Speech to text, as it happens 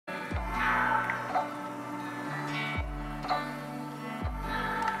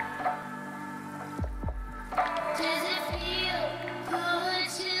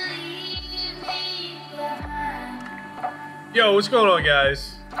Yo, what's going on,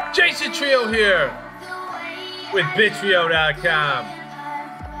 guys? Jason Trio here with Bittrio.com.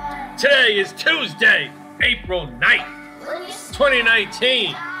 Today is Tuesday, April 9th,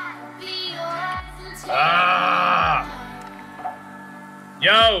 2019.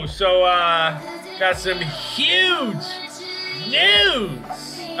 Yo, so got some huge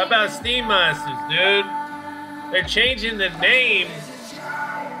news about Steemmonsters, dude. They're changing the name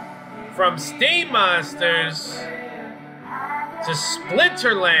from Steemmonsters to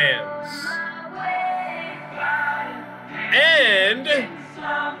Splinterlands. And they're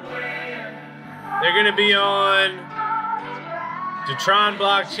gonna be on the Tron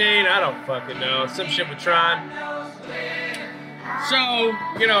blockchain. I don't fucking know. Some shit with Tron. So,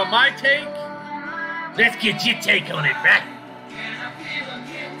 you know, my take, let's get your take on it, right?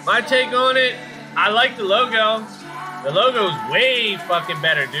 My take on it, I like the logo. The logo's way fucking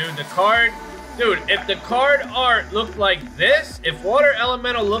better, dude. The card, dude, if the card art looked like this, if Water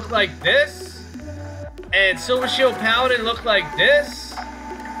Elemental looked like this, and Silver Shield Paladin looked like this,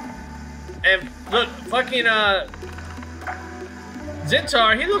 and look, fucking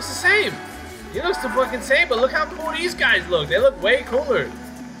Zintar, he looks the same. He looks the fucking same, but look how cool these guys look. They look way cooler.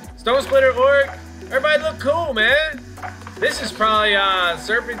 Stone Splitter Orc, everybody look cool, man. This is probably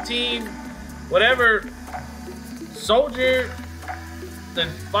Serpentine, whatever, Soldier, the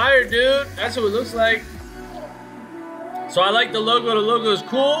fire dude. That's what it looks like. So I like the logo. The logo is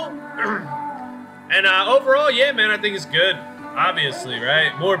cool. And overall, yeah, man, I think it's good. Obviously,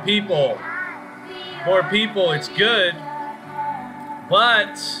 right? More people, it's good.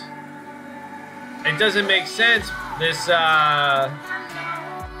 But it doesn't make sense. This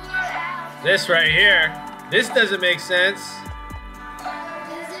right here. This doesn't make sense.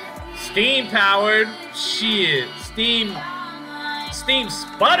 Steam powered. Shit. Steam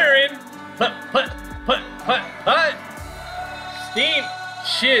sputtering. Put. Steam.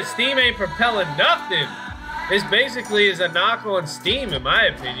 Shit. Steam ain't propelling nothing. This basically is a knock on Steam, in my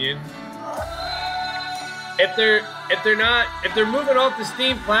opinion. If they're moving off the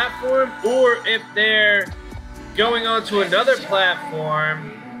Steam platform, or if they're going on to another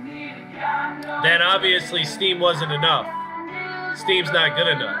platform, then obviously Steam wasn't enough. Steam's not good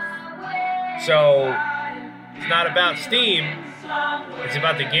enough. So it's not about Steam, it's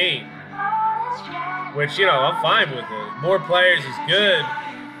about the game. Which, you know, I'm fine with it. More players is good.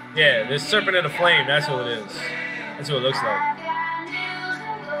 Yeah, this Serpent of the Flame, that's what it is. That's what it looks like.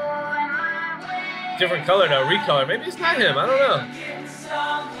 Different color though, recolor. Maybe it's not him, I don't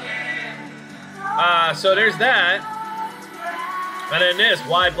know. So there's that. And then this,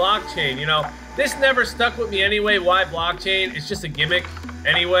 why blockchain? You know, this never stuck with me anyway. Why blockchain? It's just a gimmick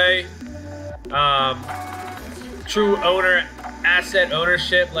anyway. True owner, asset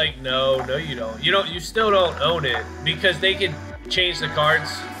ownership, like no you don't. You still don't own it because they can change the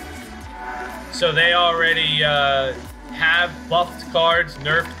cards. So they already have buffed cards,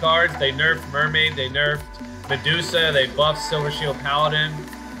 nerfed cards. They nerfed Mermaid, they nerfed Medusa, they buffed Silver Shield Paladin,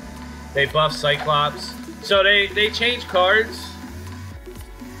 they buffed Cyclops. So they change cards.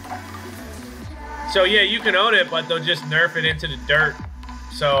 So yeah, you can own it, but they'll just nerf it into the dirt.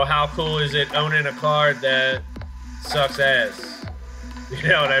 So how cool is it owning a card that sucks ass? You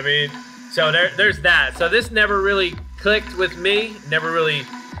know what I mean? So there's that. So this never really clicked with me. Never really,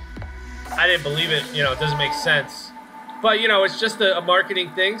 I didn't believe it. You know, it doesn't make sense. But, you know, it's just a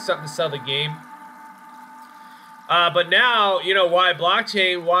marketing thing, something to sell the game. But now, you know, why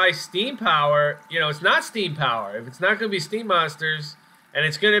blockchain, why Steam Power? You know, it's not Steam Power. If it's not going to be Steemmonsters, and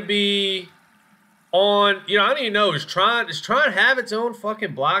it's going to be on, you know, I don't even know, does Tron have its own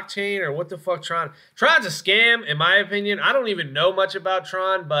fucking blockchain, or what the fuck Tron? Tron's a scam, in my opinion. I don't even know much about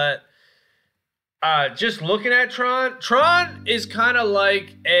Tron, but just looking at Tron is kind of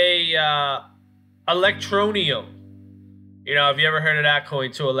like a Electronium. You know, have you ever heard of that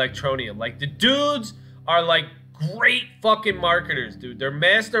coin too, Electronium? Like, the dudes are like great fucking marketers, dude. They're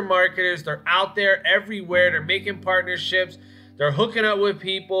master marketers. They're out there everywhere. They're making partnerships. They're hooking up with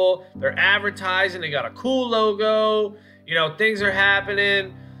people. They're advertising. They got a cool logo. You know, things are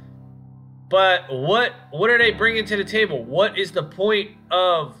happening. But what are they bringing to the table? What is the point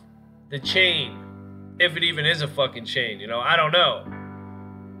of the chain? If it even is a fucking chain, you know? I don't know.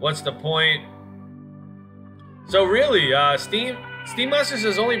 What's the point? So really, Steemmonsters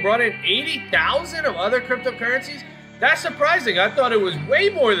has only brought in 80,000 of other cryptocurrencies? That's surprising. I thought it was way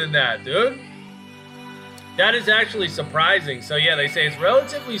more than that, dude. That is actually surprising. So yeah, they say it's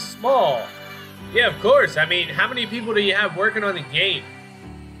relatively small. Yeah, of course. I mean, how many people do you have working on the game?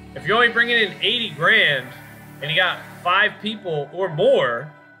 If you're only bringing in 80 grand and you got 5 people or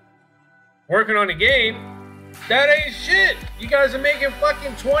more working on the game, That ain't shit. You guys are making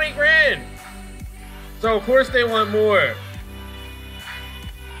fucking 20 grand. So of course they want more.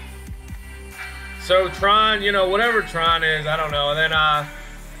 So Tron, you know, whatever Tron is, I don't know. And then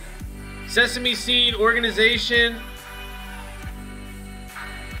Sesame Seed organization.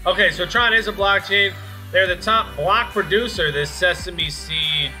 Okay, so Tron is a blockchain. They're the top block producer, this Sesame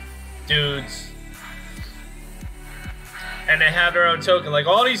Seed dudes. And they have their own token. Like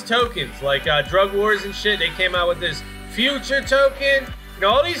all these tokens, like Drug Wars and shit, they came out with this future token. You know,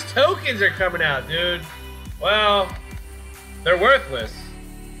 all these tokens are coming out, dude. Well, they're worthless.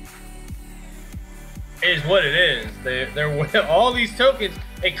 Is what it is. They're all these tokens,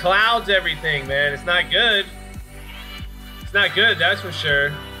 it clouds everything, man. It's not good. It's not good, that's for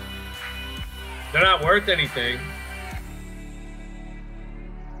sure. They're not worth anything.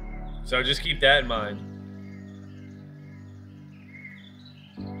 So just keep that in mind.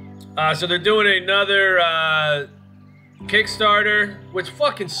 So they're doing another Kickstarter, which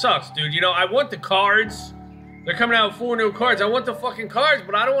fucking sucks, dude. You know, I want the cards. They're coming out with 4 new cards. I want the fucking cards,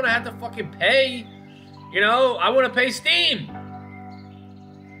 but I don't want to have to fucking pay. You know, I want to pay Steam.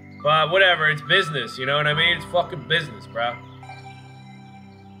 But whatever, it's business. You know what I mean? It's fucking business, bro.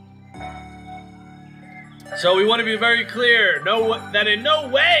 So we want to be very clear that in no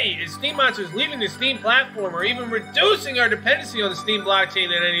way is Steemmonsters leaving the Steam platform or even reducing our dependency on the Steam blockchain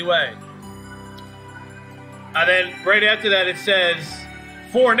in any way. And then right after that it says,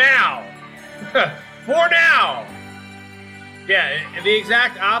 for now. For now. Yeah, the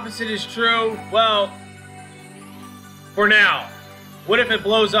exact opposite is true. Well, for now. What if it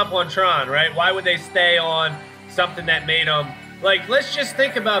blows up on Tron, right? Why would they stay on something that made them... Like, let's just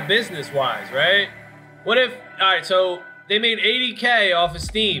think about business-wise, right? What if, all right, so they made 80K off of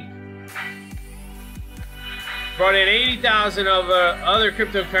Steam. Brought in 80,000 of other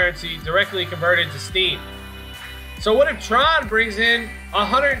cryptocurrency directly converted to Steam. So what if Tron brings in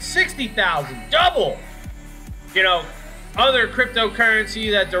 160,000, double, you know, other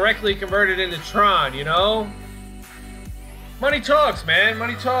cryptocurrency that directly converted into Tron, you know? Money talks, man,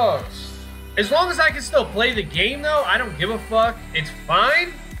 money talks. As long as I can still play the game though, I don't give a fuck, it's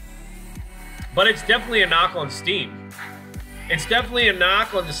fine. But it's definitely a knock on Steam. It's definitely a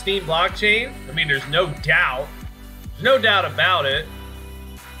knock on the Steam blockchain. I mean, there's no doubt. There's no doubt about it.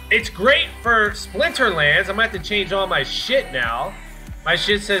 It's great for Splinterlands. I'm gonna have to change all my shit now. My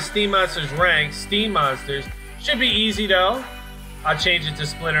shit says Steemmonsters ranked, Steemmonsters. Should be easy though. I'll change it to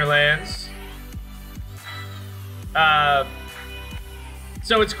Splinterlands.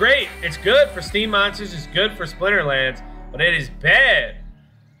 So it's great. It's good for Steemmonsters. It's good for Splinterlands. But it is bad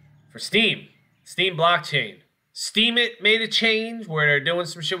for Steam. Steam blockchain. Steam It made a change where they're doing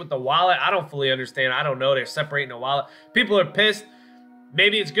some shit with the wallet. I don't fully understand. I don't know. They're separating the wallet. People are pissed.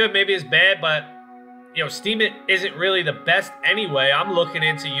 Maybe it's good, maybe it's bad, but you know, Steam It isn't really the best anyway. I'm looking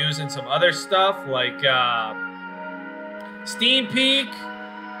into using some other stuff like Steam Peak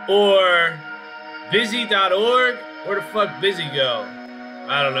or busy.org. Where the fuck Busy go?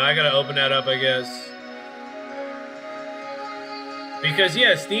 I don't know. I gotta open that up, I guess. Because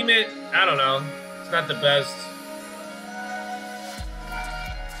yeah, Steam It, I don't know. It's not the best.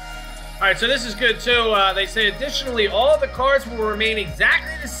 Alright, so this is good too. They say additionally, all the cards will remain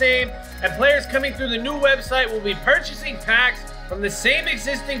exactly the same, and players coming through the new website will be purchasing packs from the same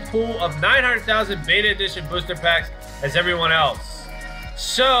existing pool of 900,000 beta edition booster packs as everyone else.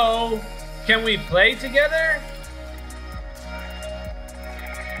 So, can we play together?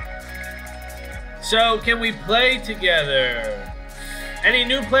 So, can we play together? Any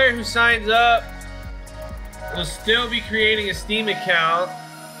new player who signs up will still be creating a Steam account,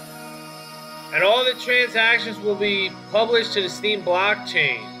 and all the transactions will be published to the Steam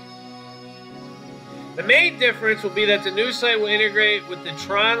blockchain. The main difference will be that the new site will integrate with the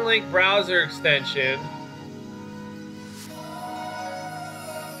Tron Link browser extension.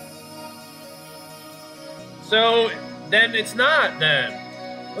 So, then it's not, then.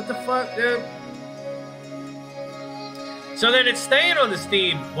 What the fuck, dude? So then it's staying on the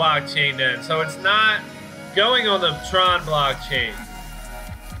Steam blockchain then. So it's not going on the Tron blockchain.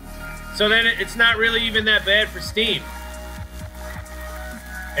 So then it's not really even that bad for Steam.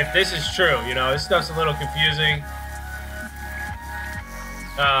 If this is true, you know, this stuff's a little confusing.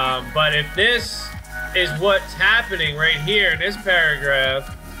 But if this is what's happening right here in this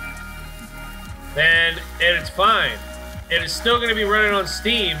paragraph, then it's fine. It is still going to be running on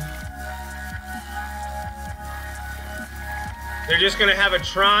Steam. They're just going to have a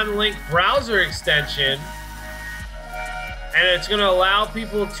Tron Link browser extension, and it's going to allow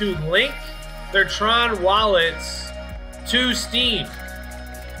people to link their Tron wallets to Steam.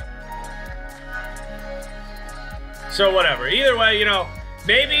 So whatever. Either way, you know,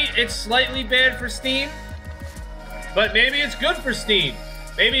 maybe it's slightly bad for Steam, but maybe it's good for Steam.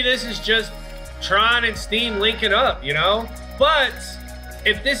 Maybe this is just Tron and Steam linking up, you know? But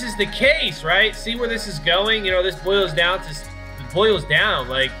if this is the case, right? See where this is going? You know, this boils down,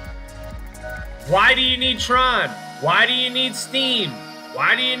 like, why do you need Tron? Why do you need Steam?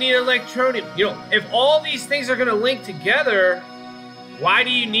 Why do you need Electronium? You know, if all these things are going to link together, why do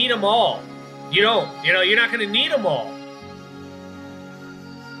you need them all? You don't. You know, you're not going to need them all.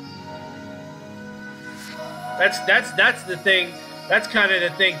 That's the thing. That's kind of the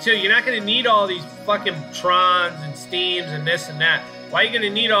thing, too. You're not going to need all these fucking Trons and Steams and this and that. Why are you going to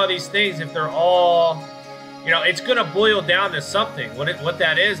need all these things if they're all... You know, it's going to boil down to something. What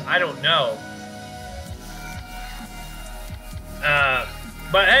that is, I don't know.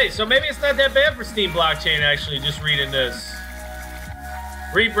 But hey, so maybe it's not that bad for Steam blockchain, actually, just reading this.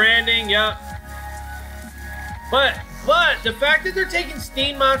 Rebranding, yeah. But the fact that they're taking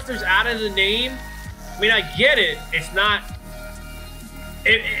Steemmonsters out of the name, I mean, I get it. It's not...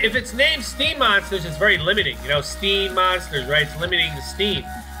 If it's named Steemmonsters, it's very limiting. You know, Steemmonsters, right? It's limiting to Steam.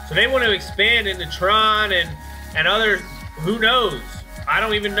 So they want to expand into Tron and other... Who knows? I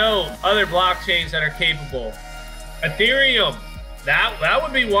don't even know other blockchains that are capable. Ethereum. That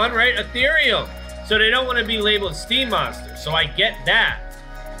would be one, right? Ethereum. So they don't want to be labeled Steemmonsters. So I get that.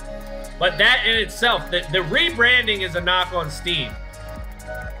 But that in itself, the rebranding is a knock on Steam.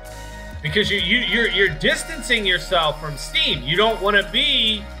 Because you're distancing yourself from Steam. You don't want to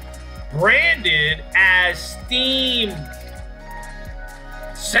be branded as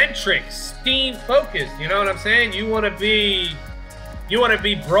Steam-centric, Steam-focused. You know what I'm saying? You want to be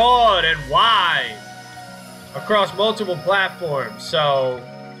broad and wide across multiple platforms. So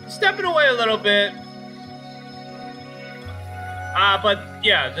stepping away a little bit. But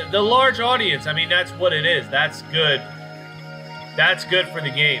yeah, the large audience, I mean, that's what it is. That's good. That's good for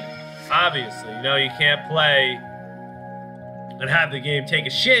the game. Obviously, you know, you can't play and have the game take a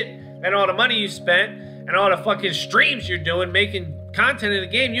shit, and all the money you spent and all the fucking streams you're doing making content in the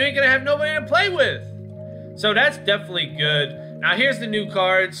game, you ain't gonna have nobody to play with. So that's definitely good. Now here's the new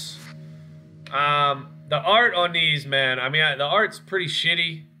cards. The art on these, man, I mean, the art's pretty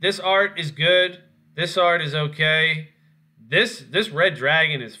shitty. This art is good. This art is okay. This red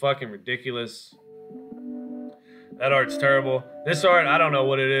dragon is fucking ridiculous. That art's terrible. This art, I don't know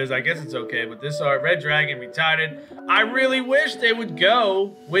what it is. I guess it's okay, but this art, red dragon, retarded. I really wish they would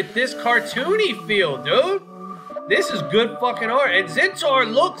go with this cartoony feel, dude. This is good fucking art. And this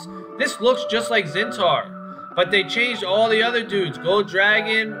looks just like Zintar. But they changed all the other dudes. Gold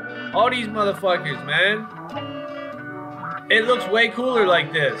Dragon, all these motherfuckers, man. It looks way cooler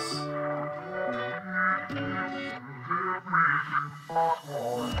like this.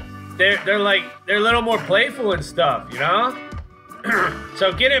 They're a little more playful and stuff, you know?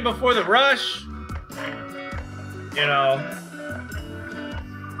 So get in before the rush. You know.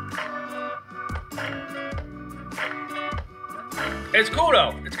 It's cool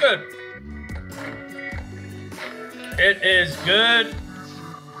though. It's good. It is good.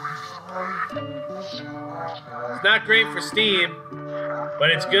 It's not great for Steam,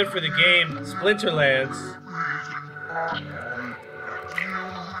 but it's good for the game Splinterlands.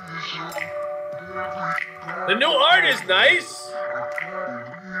 The new art is nice.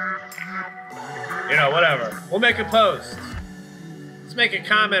 You know, whatever. We'll make a post. Let's make a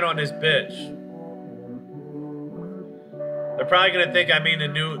comment on this bitch. They're probably gonna think I mean the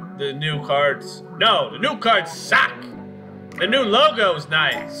new cards. No, the new cards suck. The new logo is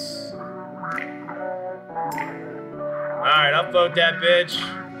nice. Alright, upvote that bitch.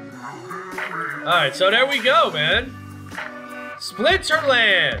 Alright, so there we go, man.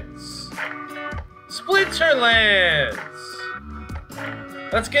 Splinterlands. Splinterlands.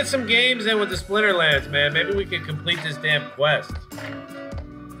 Let's get some games in with the Splinterlands, man. Maybe we can complete this damn quest.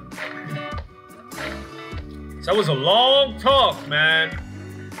 So that was a long talk, man.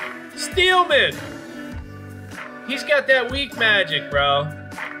 Steelman. He's got that weak magic, bro.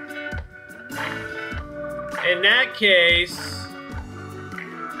 In that case...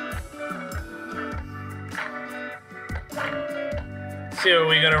 see what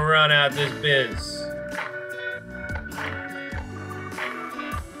we're gonna run out this biz.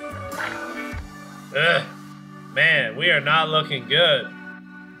 Ugh. Man, we are not looking good.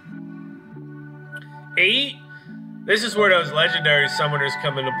 8? This is where those legendary summoners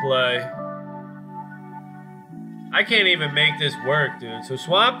come into play. I can't even make this work, dude. So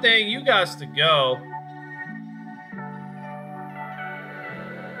Swamp Thing, you got to go.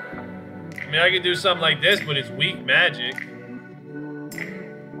 I mean, I could do something like this, but it's weak magic.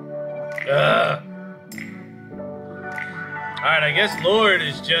 Ugh. Alright, I guess Lord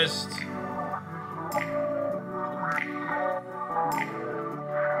is just...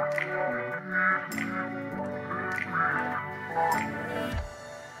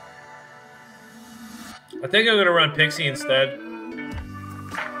 I think I'm gonna run Pixie instead.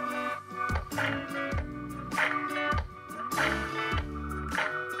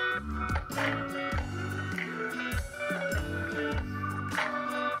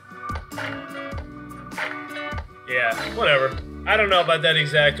 Yeah, whatever. I don't know about that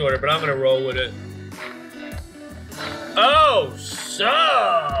exact order, but I'm gonna roll with it. Oh, so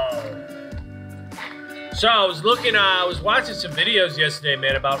I was looking, I was watching some videos yesterday,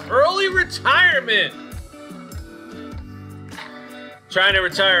 man, about early retirement. Trying to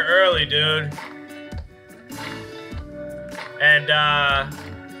retire early, dude. And,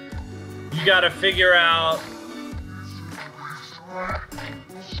 you gotta figure out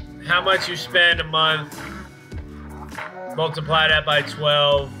how much you spend a month, multiply that by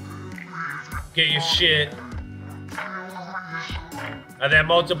 12, get your shit, and then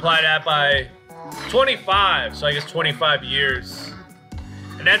multiply that by 25, so I guess 25 years.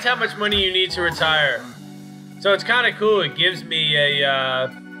 And that's how much money you need to retire. So it's kind of cool. It gives me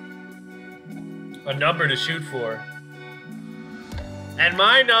a number to shoot for. And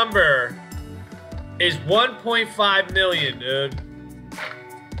my number is 1.5 million, dude.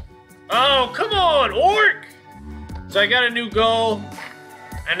 Oh, come on, orc! So I got a new goal,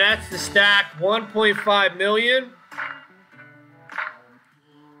 and that's to stack 1.5 million.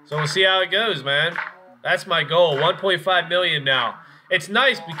 So we'll see how it goes, man. That's my goal, 1.5 million now. It's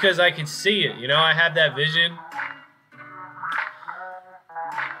nice because I can see it, you know? I have that vision.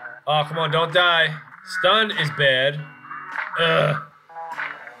 Oh, come on, don't die. Stun is bad. Ugh.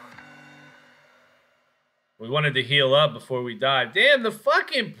 We wanted to heal up before we died. Damn, the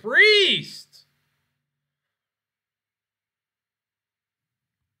fucking priest!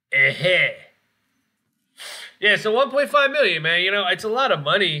 Yeah, so 1.5 million, man. You know, it's a lot of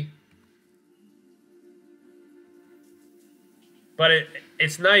money. But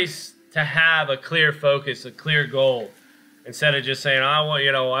it's nice to have a clear focus, a clear goal. Instead of just saying, I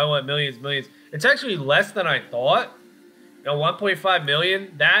want millions. It's actually less than I thought. You know, 1.5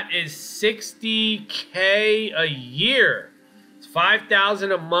 million, that is 60K a year. It's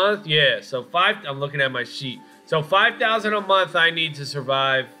 5,000 a month. Yeah, so I'm looking at my sheet. So 5,000 a month I need to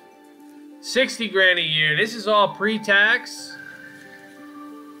survive. 60 grand a year. This is all pre-tax.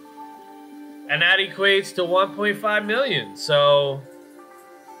 And that equates to 1.5 million. So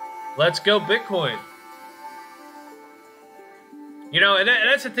let's go Bitcoin. You know, and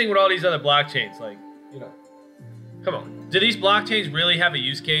that's the thing with all these other blockchains. Like, you know, come on. Do these blockchains really have a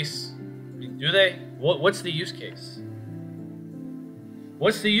use case? I mean, do they? What's the use case?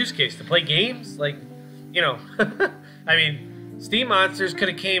 What's the use case? To play games? Like, you know, I mean, Steemmonsters could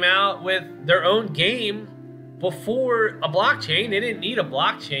have came out with their own game before a blockchain. They didn't need a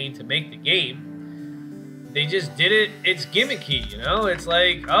blockchain to make the game. They just did it. It's gimmicky, you know? It's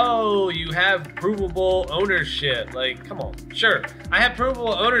like, oh, you have provable ownership. Like, come on. Sure, I have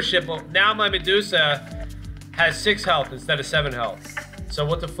provable ownership, but now my Medusa has 6 health instead of 7 health. So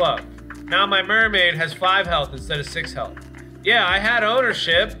what the fuck? Now my mermaid has 5 health instead of 6 health. Yeah, I had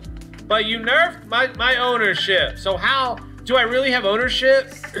ownership, but you nerfed my ownership. So how do I really have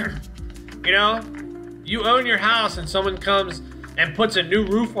ownership? You know, you own your house and someone comes and puts a new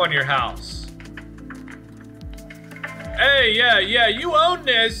roof on your house. Hey, yeah, you own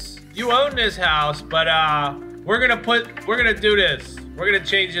this. You own this house, but we're gonna do this. We're gonna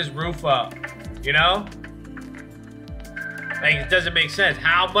change this roof up. You know? Like, it doesn't make sense.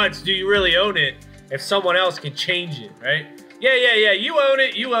 How much do you really own it if someone else can change it, right? Yeah, you own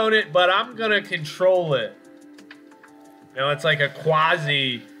it, but I'm gonna control it. You know, it's like a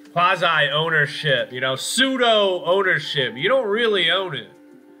quasi ownership, you know, pseudo ownership. You don't really own it.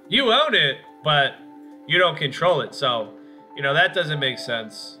 You own it, but you don't control it. So, you know, that doesn't make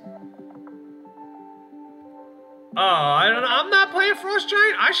sense. Oh, I don't know. I'm not playing Frost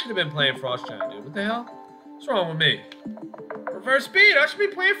Giant. I should have been playing Frost Giant, dude. What the hell? What's wrong with me? Reverse speed. I should be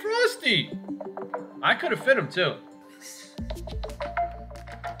playing Frosty. I could have fit him too.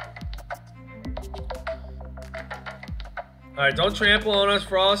 All right, don't trample on us,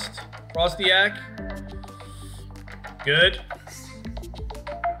 Frostyac. Good.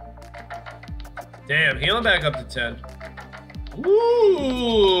 Damn, healing back up to 10.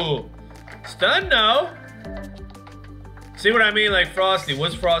 Ooh, stun no. See what I mean? Like Frosty,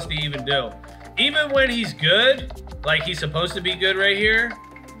 what's Frosty even do? Even when he's good, like he's supposed to be good right here,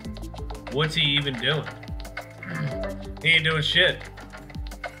 what's he even doing? He ain't doing shit.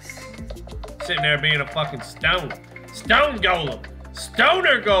 Sitting there being a fucking stone. Stone Golem.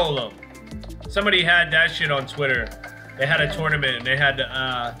 Stoner Golem. Somebody had that shit on Twitter. They had a tournament and they had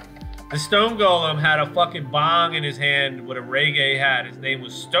the Stone Golem had a fucking bong in his hand with a reggae hat. His name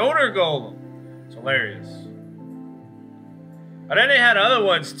was Stoner Golem. It's hilarious. And then they had other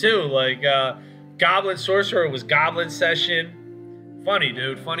ones too, like Goblin Sorcerer was Goblin Session. Funny,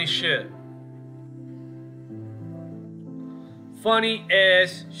 dude. Funny shit. Funny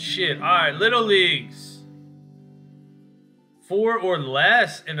ass shit. Alright, Little Leagues. 4 or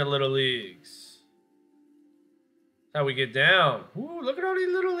less in the Little Leagues. That's how we get down. Ooh, look at all these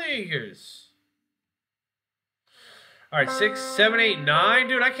Little Leaguers. Alright, 6, 7, 8, 9.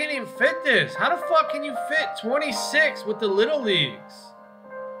 Dude, I can't even fit this. How the fuck can you fit 26 with the Little Leagues?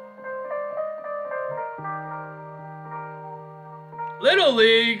 Little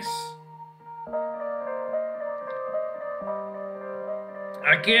Leagues.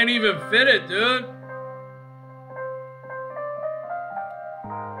 I can't even fit it, dude.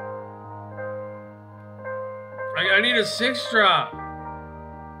 I need a 6-drop.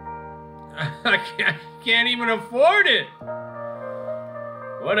 I can't even afford it.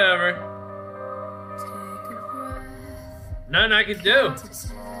 Whatever. Nothing I can do.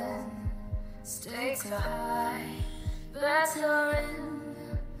 Stakes are high,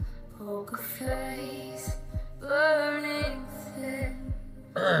 battering, poker face, burning thin.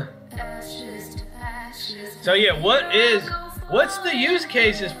 Ashes to ashes. So yeah, what's the use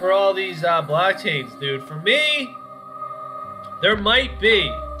cases for all these blockchains, dude? For me, there might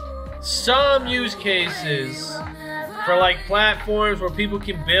be some use cases for like platforms where people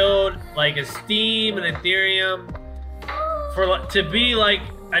can build like a Steem and Ethereum for to be like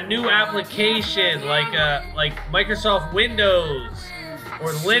a new application, like Microsoft Windows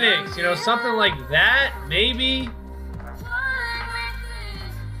or Linux, you know, something like that, maybe.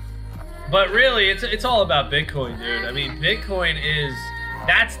 But really, it's all about Bitcoin, dude. I mean, Bitcoin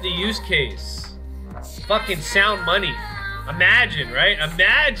that's the use case. Fucking sound money. Imagine, right?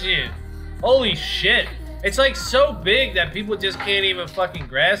 Imagine. Holy shit. It's like so big that people just can't even fucking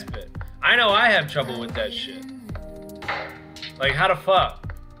grasp it. I know I have trouble with that shit. Like, how the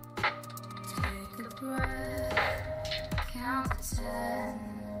fuck? Take a breath, count to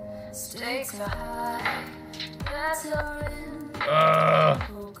 10. Stakes are high.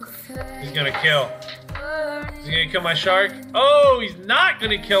 He's gonna kill. Is he gonna kill my shark? Oh, he's not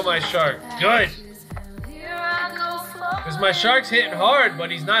gonna kill my shark. Good. Because my shark's hitting hard, but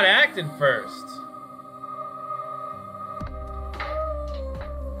he's not acting first.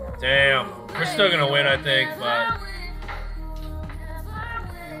 Damn. We're still gonna win, I think, but...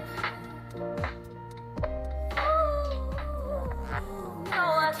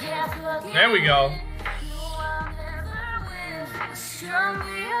 There we go.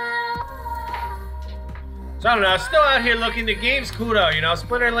 So I don't know, I'm still out here looking. The game's cool though, you know,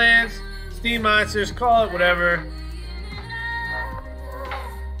 Splinterlands, Steemmonsters, call it whatever.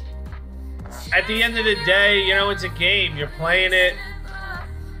 At the end of the day, you know, it's a game. You're playing it.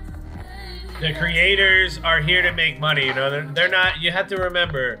 The creators are here to make money, you know. They're not, you have to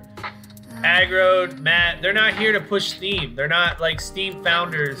remember, Aggro, Matt, they're not here to push Steam. They're not like Steam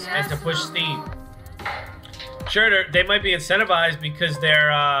founders and to push Steam. Sure, they might be incentivized because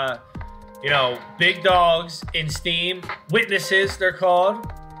they're, you know, big dogs in Steam. Witnesses, they're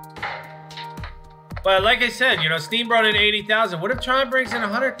called. But like I said, you know, Steam brought in 80,000. What if Tron brings in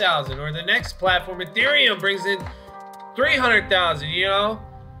 100,000? Or the next platform, Ethereum, brings in 300,000, you know?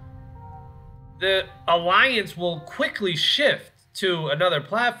 The alliance will quickly shift to another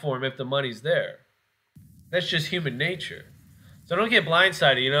platform if the money's there. That's just human nature. So don't get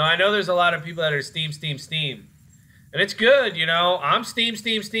blindsided, you know? I know there's a lot of people that are Steam, Steam, Steam. And it's good, you know? I'm Steam,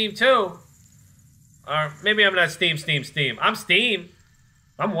 Steam, Steam too. Or maybe I'm not Steam, Steam, Steam. I'm Steam.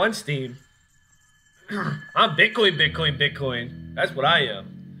 I'm one Steam. I'm Bitcoin, Bitcoin, Bitcoin. That's what I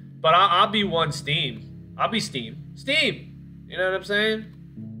am. But I'll be one Steam. I'll be Steam. Steam! You know what I'm saying?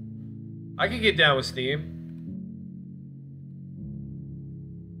 I can get down with Steam.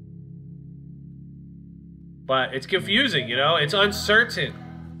 But it's confusing, you know? It's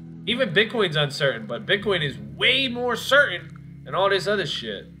uncertain. Even Bitcoin's uncertain, but Bitcoin is way more certain than all this other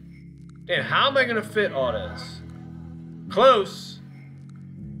shit. Damn, how am I gonna fit all this? Close.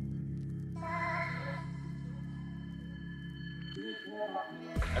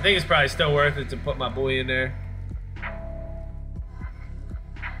 I think it's probably still worth it to put my boy in there.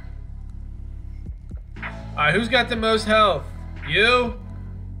 Alright, who's got the most health? You?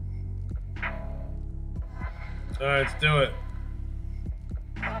 Alright, let's do it.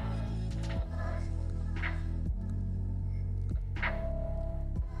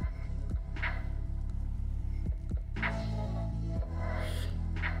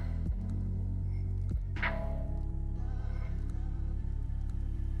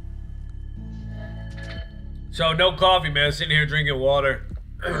 So no coffee, man. Sitting here drinking water.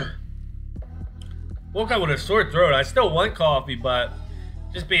 Woke up with a sore throat. I still want coffee, but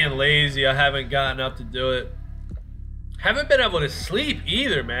just being lazy, I haven't gotten up to do it. Haven't been able to sleep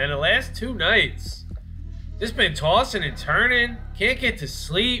either, man. The last 2 nights. Just been tossing and turning. Can't get to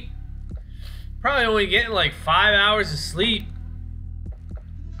sleep. Probably only getting like 5 hours of sleep.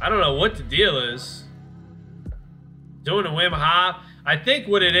 I don't know what the deal is. Doing a Wim Hof. I think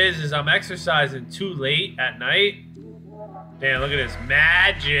what it is I'm exercising too late at night. Damn, look at this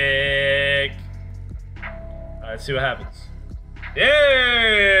magic. All right, let's see what happens.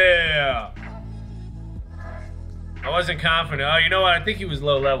 Yeah! I wasn't confident. Oh, you know what? I think he was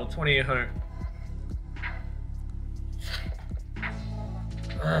low level, 2,800.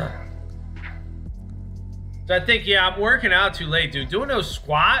 So I think, yeah, I'm working out too late, dude. Doing those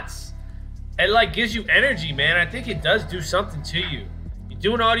squats, it like gives you energy, man. I think it does do something to you. You're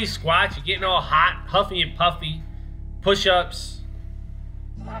doing all these squats, you're getting all hot, huffy and puffy. Push-ups.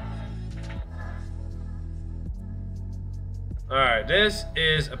 Alright, this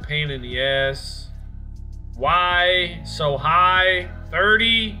is a pain in the ass. Why so high?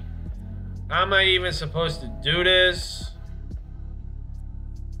 30? How am I even supposed to do this?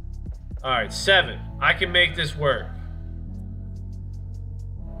 Alright, 7. I can make this work.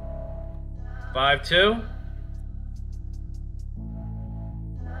 5-2.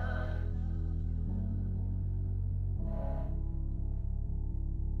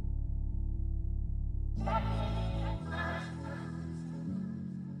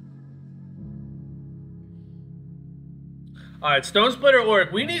 Alright, Stone Splitter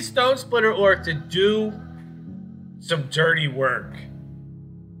Orc. We need Stone Splitter Orc to do some dirty work.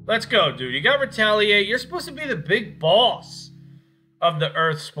 Let's go, dude. You got Retaliate. You're supposed to be the big boss of the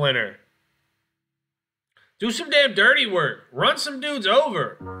Earth Splinter. Do some damn dirty work. Run some dudes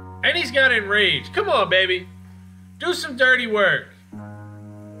over. And he's got Enrage. Come on, baby. Do some dirty work.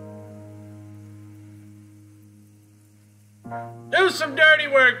 Do some dirty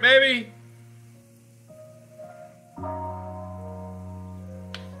work, baby.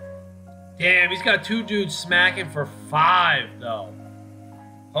 Damn, he's got 2 dudes smacking for 5, though.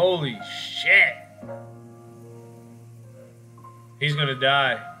 Holy shit. He's gonna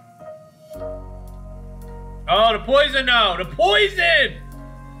die. Oh, the poison, no. The poison!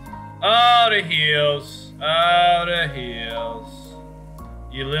 Oh, the heals. Oh, the heals.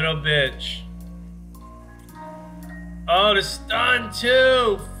 You little bitch. Oh, the stun,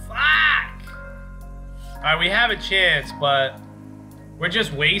 too. Fuck. Alright, we have a chance, but we're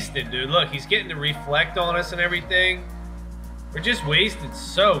just wasted, dude. Look, he's getting to reflect on us and everything. We're just wasted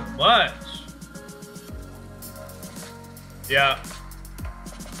so much. Yeah.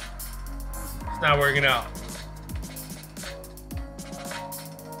 It's not working out.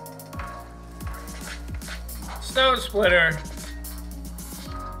 Stone Splitter.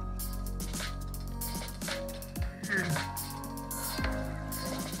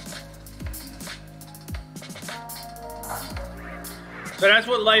 So that's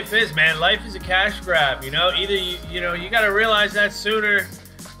what life is, man. Life is a cash grab, you know? Either you got to realize that sooner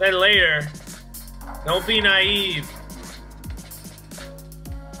than later. Don't be naive.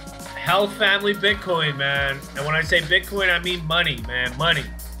 Health, family, Bitcoin, man. And when I say Bitcoin, I mean money, man. Money.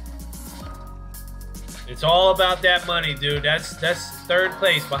 It's all about that money, dude. That's 3rd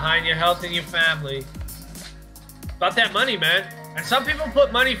place behind your health and your family. About that money, man. And some people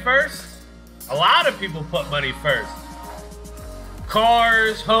put money first. A lot of people put money first.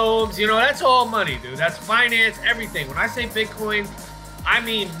 Cars, homes, you know, that's all money, dude. That's finance, everything. When I say Bitcoin, I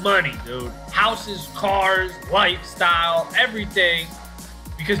mean money, dude. Houses, cars, lifestyle, everything.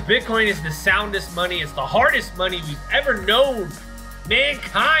 Because Bitcoin is the soundest money. It's the hardest money we've ever known.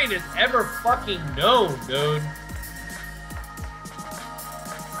 Mankind has ever fucking known, dude.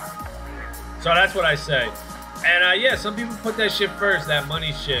 So that's what I say. And yeah, some people put that shit first, that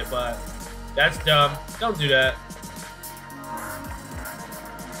money shit, but that's dumb. Don't do that.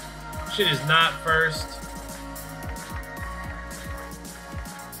 Shit is not first.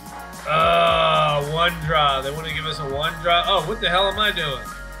 Oh, 1 draw. They want to give us a 1 draw. Oh, what the hell am I doing?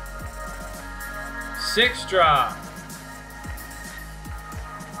 6 draw.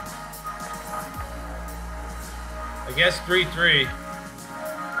 I guess 3-3.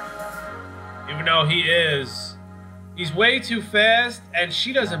 Even though he's way too fast, and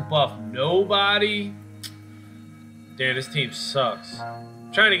she doesn't buff nobody. Damn, this team sucks.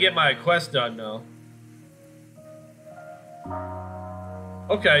 I'm trying to get my quest done, though.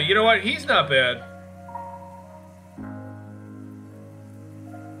 Okay, you know what? He's not bad.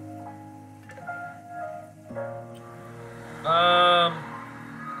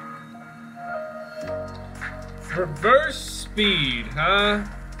 Reverse speed, huh?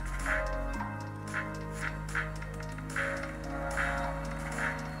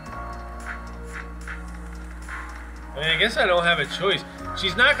 I mean, I guess I don't have a choice.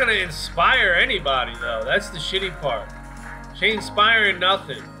 She's not gonna inspire anybody, though. That's the shitty part. She ain't inspiring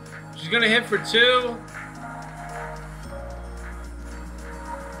nothing. She's gonna hit for 2.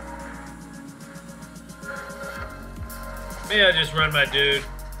 Maybe I'll just run my dude.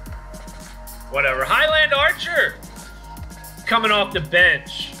 Whatever. Highland Archer! Coming off the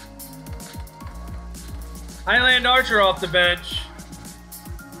bench. Highland Archer off the bench.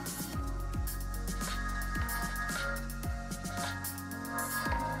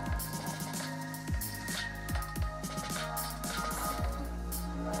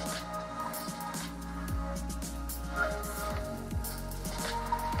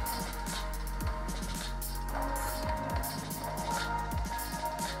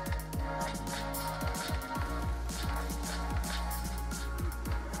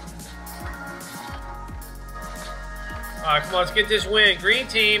 Alright, come on, let's get this win. Green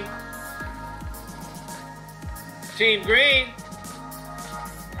team. Team green.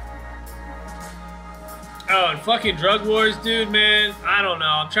 Oh, and fucking Drug Wars, dude, man. I don't know.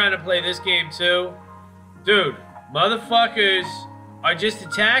 I'm trying to play this game, too. Dude, motherfuckers are just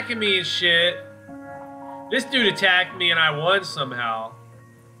attacking me and shit. This dude attacked me and I won somehow.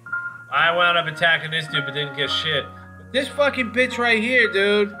 I wound up attacking this dude but didn't get shit. But this fucking bitch right here,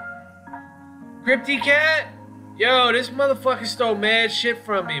 dude. Crypty Cat? Yo, this motherfucker stole mad shit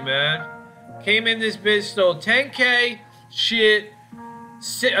from me, man. Came in this bitch, stole 10K, shit,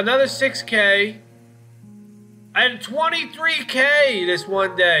 another 6K, and 23K this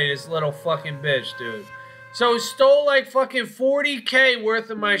one day, this little fucking bitch, dude. So stole like fucking 40K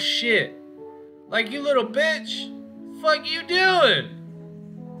worth of my shit. Like, you little bitch, fuck you doing?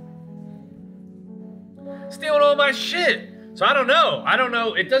 Stealing all my shit. So I don't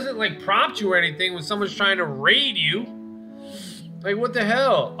know. It doesn't like prompt you or anything when someone's trying to raid you. Like, what the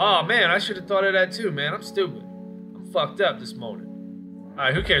hell? Oh man, I should have thought of that too, man. I'm stupid. I'm fucked up this morning.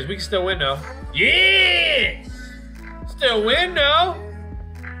 Alright, who cares? We can still win though. Yeah! Still win though.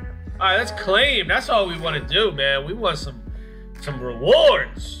 Alright, let's claim. That's all we want to do, man. We want some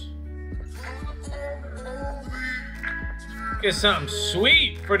rewards. Get something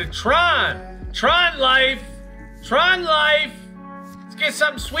sweet for the Tron. Tron life. Tron life. Let's get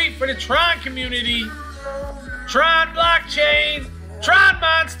something sweet for the Tron community. Tron blockchain. Tron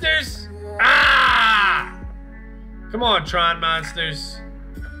Monsters. Ah! Come on, Tron Monsters.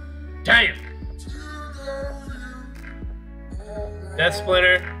 Damn. Death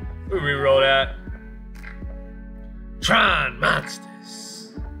Splinter. We reroll that. Tron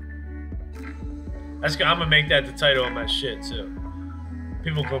Monsters. That's good. I'm gonna make that the title of my shit too.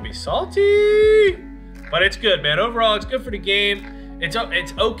 People gonna be salty. But it's good, man. Overall, it's good for the game. It's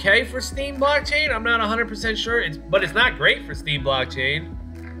okay for Steem blockchain. I'm not 100% sure. But it's not great for Steem blockchain.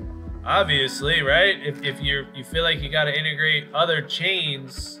 Obviously, right? If you feel like you got to integrate other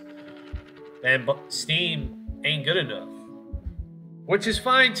chains, then Steem ain't good enough. Which is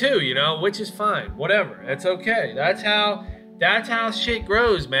fine too, you know. Which is fine. Whatever. It's okay. That's how shit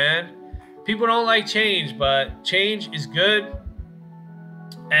grows, man. People don't like change, but change is good.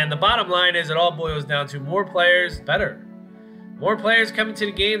 And the bottom line is it all boils down to more players, better. More players coming to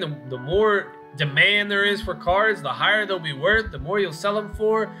the game, the more demand there is for cards, the higher they'll be worth, the more you'll sell them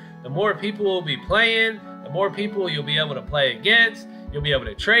for, the more people will be playing, the more people you'll be able to play against, you'll be able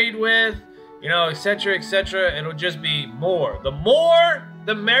to trade with, you know, etc., etc. It'll just be more. The more,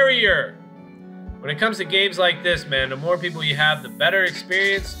 the merrier. When it comes to games like this, man, the more people you have, the better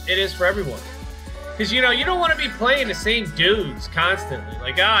experience it is for everyone. Because, you know, you don't want to be playing the same dudes constantly.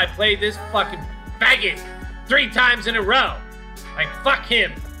 Like, oh, I played this fucking faggot 3 times in a row. Like, fuck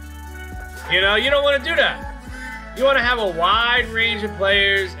him. You know, you don't want to do that. You want to have a wide range of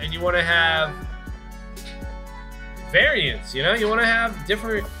players, and you want to have variance, you know? You want to have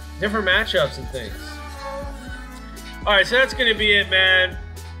different matchups and things. All right, so that's going to be it, man,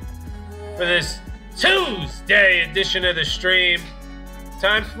 for this Tuesday edition of the stream.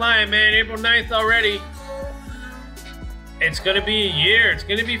 Time's flying, man. April 9th already. It's gonna be a year. It's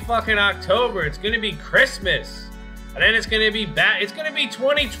gonna be fucking October. It's gonna be Christmas. And then it's gonna be back. It's gonna be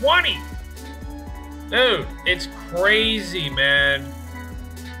 2020. Dude, it's crazy, man.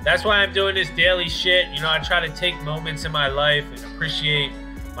 That's why I'm doing this daily shit. You know, I try to take moments in my life and appreciate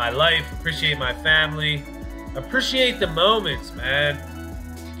my life, appreciate my family, appreciate the moments, man.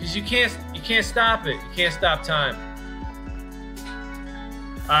 Because you can't stop it. You can't stop time.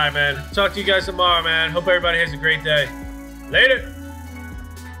 All right, man. Talk to you guys tomorrow, man. Hope everybody has a great day. Later.